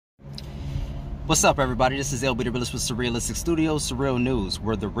What's up, everybody? This is LB the Realist with Surrealistic Studios, Surreal News,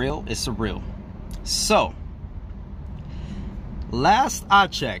 where the real is surreal. So, last I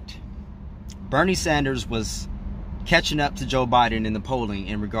checked, Bernie Sanders was catching up to Joe Biden in the polling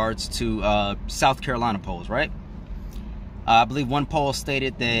in regards to South Carolina polls, right? I believe one poll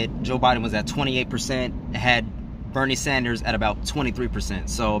stated that Joe Biden was at 28%, had Bernie Sanders at about 23%,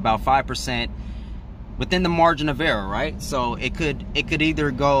 so about 5% within the margin of error, right? So it could either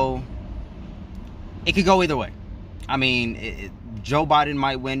go. It could go either way. I mean, Joe Biden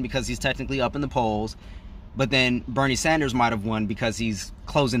might win because he's technically up in the polls, but then Bernie Sanders might have won because he's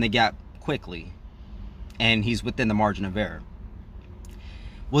closing the gap quickly and he's within the margin of error.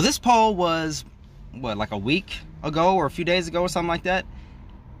 Well, this poll was, what, like a week ago or a few days ago or something like that?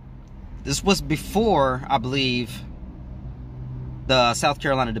 This was before, I believe, the South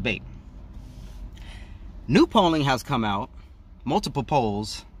Carolina debate. New polling has come out, multiple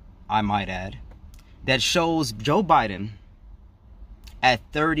polls, I might add, that shows Joe Biden at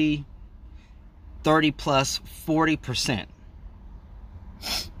 30 plus 40%.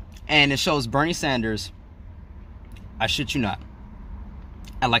 And it shows Bernie Sanders, I shit you not,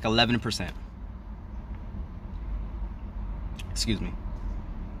 at like 11%. Excuse me.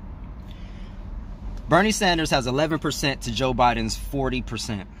 Bernie Sanders has 11% to Joe Biden's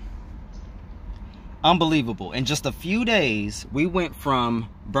 40%. Unbelievable. In just a few days, we went from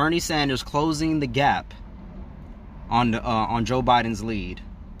Bernie Sanders closing the gap on Joe Biden's lead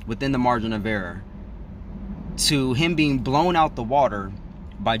within the margin of error to him being blown out the water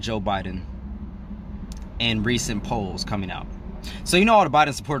by Joe Biden in recent polls coming out. So you know all the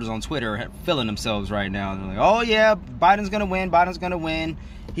Biden supporters on Twitter are feeling themselves right now. They're like, oh yeah, Biden's going to win. Biden's going to win.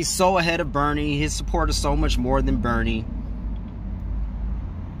 He's so ahead of Bernie. His support is so much more than Bernie.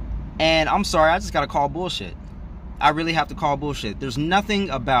 And I'm sorry, I just got to call bullshit. I really have to call bullshit. There's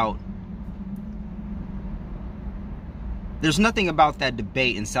nothing about that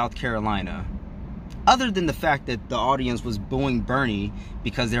debate in South Carolina other than the fact that the audience was booing Bernie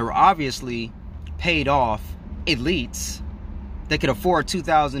because they were obviously paid off elites that could afford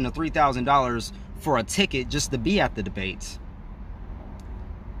 $2,000 to $3,000 for a ticket just to be at the debates.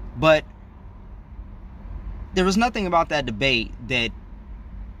 But there was nothing about that debate that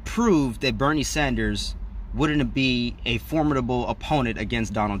proved that Bernie Sanders wouldn't be a formidable opponent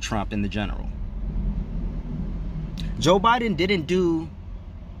against Donald Trump in the general. Joe Biden didn't do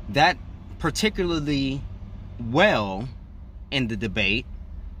that particularly well in the debate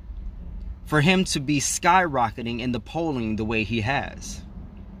for him to be skyrocketing in the polling the way he has.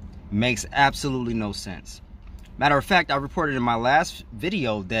 Makes absolutely no sense. Matter of fact, I reported in my last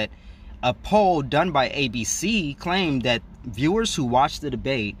video that a poll done by ABC claimed that viewers who watched the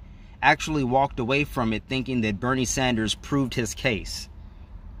debate actually walked away from it thinking that Bernie Sanders proved his case.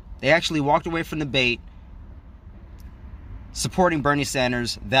 They actually walked away from the debate supporting Bernie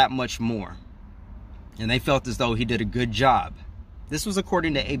Sanders that much more. And they felt as though he did a good job. This was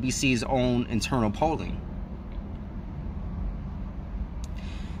according to ABC's own internal polling.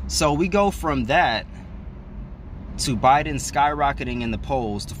 So we go from that to Biden skyrocketing in the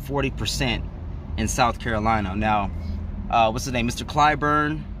polls to 40% in South Carolina. Now, what's his name? Mr.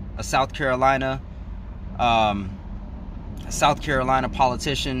 Clyburn, a South Carolina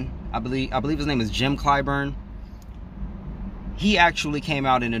politician. I believe his name is Jim Clyburn. He actually came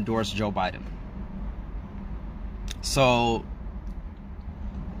out and endorsed Joe Biden. So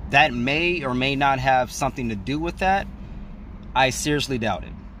that may or may not have something to do with that. I seriously doubt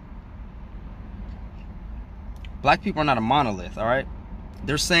it. Black people are not a monolith, all right?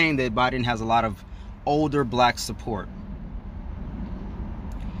 They're saying that Biden has a lot of older black support.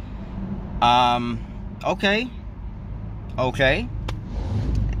 Okay.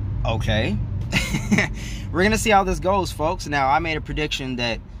 We're going to see how this goes, folks. Now, I made a prediction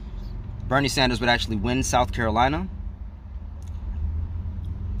that Bernie Sanders would actually win South Carolina.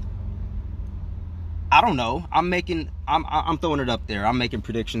 I don't know. I'm throwing it up there. I'm making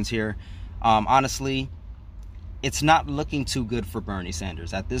predictions here. Honestly, it's not looking too good for Bernie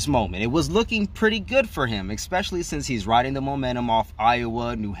Sanders at this moment. It was looking pretty good for him, especially since he's riding the momentum off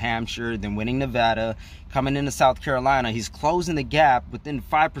Iowa, New Hampshire, then winning Nevada, coming into South Carolina. He's closing the gap within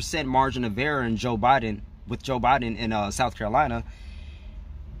 5% margin of error with Joe Biden in South Carolina.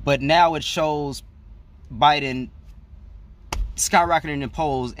 But now it shows Biden skyrocketing in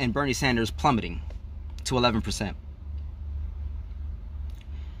polls and Bernie Sanders plummeting to 11%.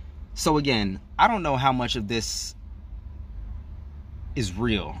 So again, I don't know how much of this is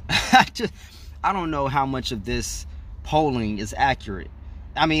real. I don't know how much of this polling is accurate.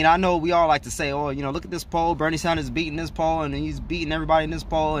 I mean, I know we all like to say, oh, you know, look at this poll. Bernie Sanders is beating this poll, and he's beating everybody in this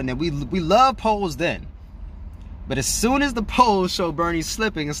poll. And then we love polls then. But as soon as the polls show Bernie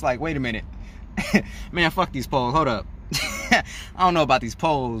slipping, it's like, wait a minute. Man, fuck these polls. Hold up. I don't know about these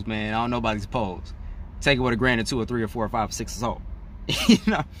polls, man. I don't know about these polls. Take it with a grain of 2 or 3 or 4 or 5 or 6 or so. You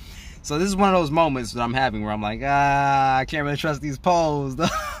know? So this is one of those moments that I'm having where I'm like, I can't really trust these polls. As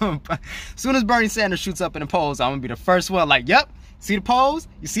soon as Bernie Sanders shoots up in the polls, I'm going to be the first one like, yep. See the polls?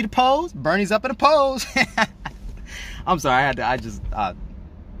 You see the polls? Bernie's up in the polls. I'm sorry.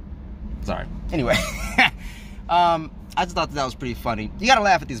 Sorry. Anyway. I just thought that was pretty funny. You got to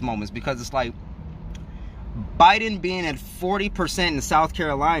laugh at these moments because it's like Biden being at 40% in South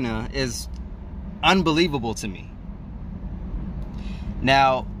Carolina is unbelievable to me.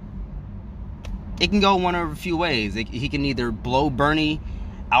 Now, it can go one of a few ways. He can either blow Bernie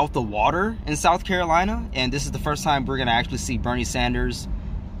out the water in South Carolina, and this is the first time we're going to actually see Bernie Sanders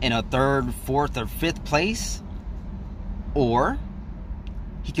in a 3rd, 4th, or 5th place, or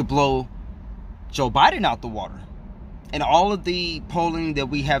he could blow Joe Biden out the water, and all of the polling that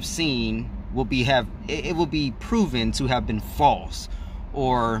we have seen will be proven to have been false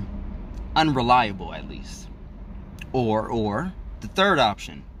or unreliable, at least. Or the third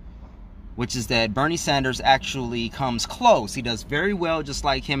option, which is that Bernie Sanders actually comes close. He does very well, just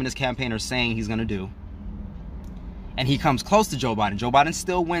like him and his campaign are saying he's going to do. And he comes close to Joe Biden. Joe Biden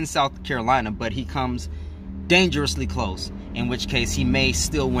still wins South Carolina, but he comes dangerously close, in which case he may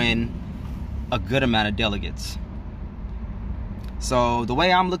still win a good amount of delegates. So the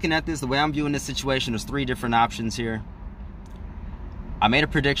way I'm looking at this, the way I'm viewing this situation, there's 3 different options here. I made a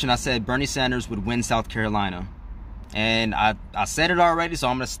prediction. I said Bernie Sanders would win South Carolina. And I said it already, so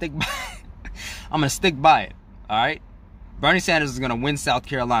I'm going to stick by it. I'm going to stick by it, all right? Bernie Sanders is going to win South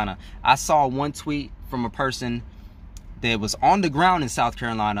Carolina. I saw one tweet from a person that was on the ground in South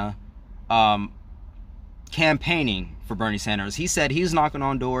Carolina campaigning for Bernie Sanders. He said he's knocking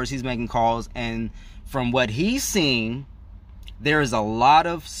on doors, he's making calls, and from what he's seeing, there is a lot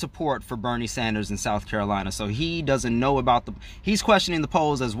of support for Bernie Sanders in South Carolina. So he doesn't know about he's questioning the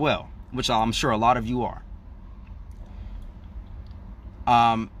polls as well, which I'm sure a lot of you are.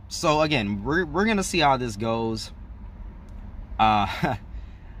 So again, we're gonna see how this goes. I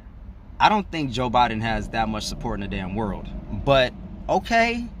don't think Joe Biden has that much support in the damn world, but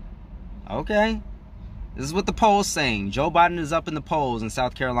okay, this is what the polls saying. Joe Biden is up in the polls in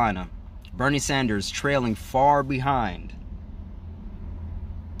South Carolina. Bernie Sanders trailing far behind.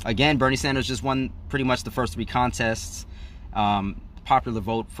 Again, Bernie Sanders just won pretty much the first 3 contests. Popular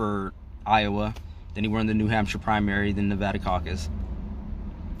vote for Iowa, then he won the New Hampshire primary, then Nevada caucus.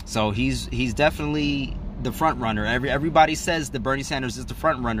 So he's definitely the front runner. Everybody says that Bernie Sanders is the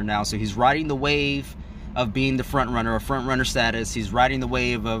front runner now. So he's riding the wave of being the front runner, or front runner status. He's riding the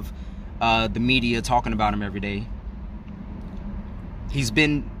wave of the media talking about him every day. He's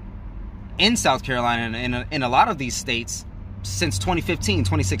been in South Carolina and in a lot of these states since 2015,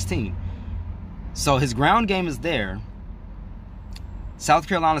 2016. So his ground game is there. South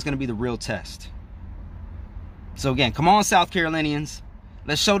Carolina is going to be the real test. So again, come on, South Carolinians.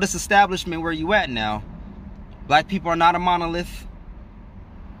 Let's show this establishment where you at now. Black people are not a monolith.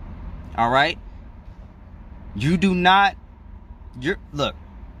 All right? You do not... Look.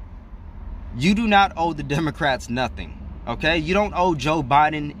 You do not owe the Democrats nothing. Okay? You don't owe Joe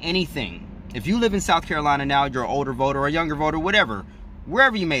Biden anything. If you live in South Carolina now, you're an older voter or a younger voter, whatever.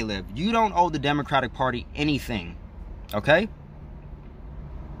 Wherever you may live. You don't owe the Democratic Party anything. Okay?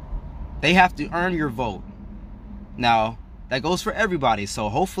 They have to earn your vote. Now... that goes for everybody. So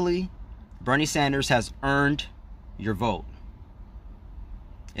hopefully Bernie Sanders has earned your vote.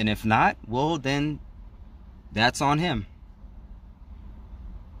 And if not, well, then that's on him.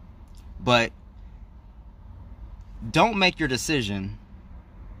 But don't make your decision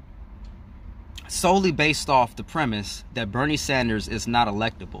solely based off the premise that Bernie Sanders is not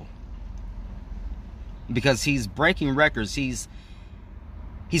electable. Because he's breaking records. He's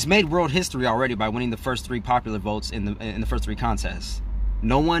made world history already by winning the first 3 popular votes in the first 3 contests.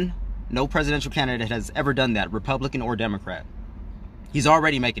 No presidential candidate has ever done that, Republican or Democrat. He's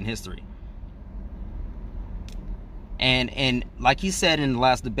already making history. And like he said in the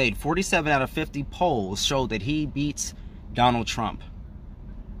last debate, 47 out of 50 polls show that he beats Donald Trump.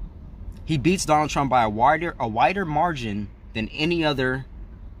 He beats Donald Trump by a wider margin than any other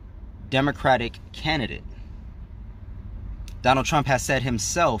Democratic candidate. Donald Trump has said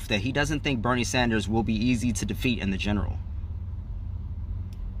himself that he doesn't think Bernie Sanders will be easy to defeat in the general.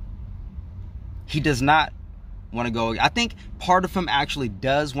 He does not want to go. I think part of him actually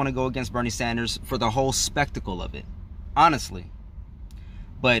does want to go against Bernie Sanders for the whole spectacle of it. Honestly.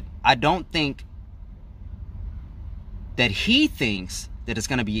 But I don't think that he thinks that it's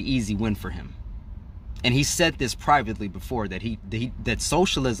going to be an easy win for him. And he said this privately before, that that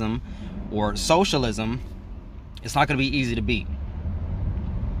socialism it's not going to be easy to beat.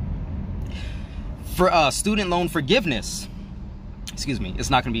 For student loan forgiveness, excuse me, it's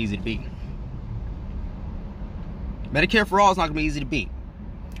not going to be easy to beat. Medicare for all is not going to be easy to beat.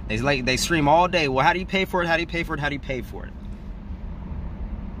 They stream all day. Well, how do you pay for it? How do you pay for it? How do you pay for it?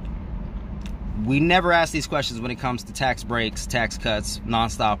 We never ask these questions when it comes to tax breaks, tax cuts,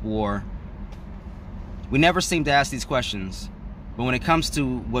 nonstop war. We never seem to ask these questions. But when it comes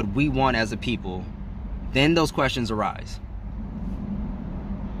to what we want as a people, then those questions arise.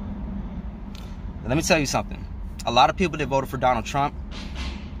 Let me tell you something. A lot of people that voted for Donald Trump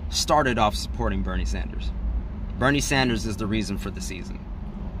started off supporting Bernie Sanders. Bernie Sanders is the reason for the season.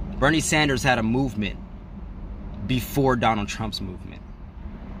 Bernie Sanders had a movement before Donald Trump's movement.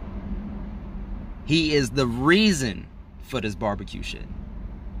 He is the reason for this barbecue shit.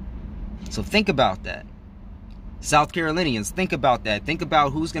 So think about that. South Carolinians, think about that. Think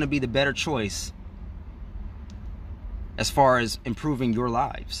about who's going to be the better choice as far as improving your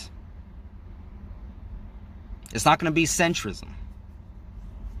lives. It's not going to be centrism.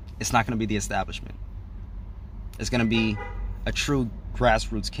 It's not going to be the establishment. It's going to be a true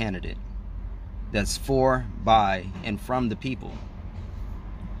grassroots candidate that's for, by, and from the people.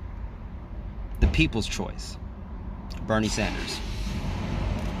 The people's choice. Bernie Sanders.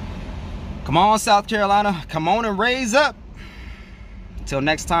 Come on, South Carolina. Come on and raise up. Until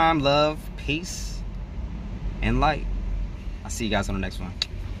next time, love, peace, and light. I'll see you guys on the next one.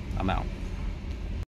 I'm out.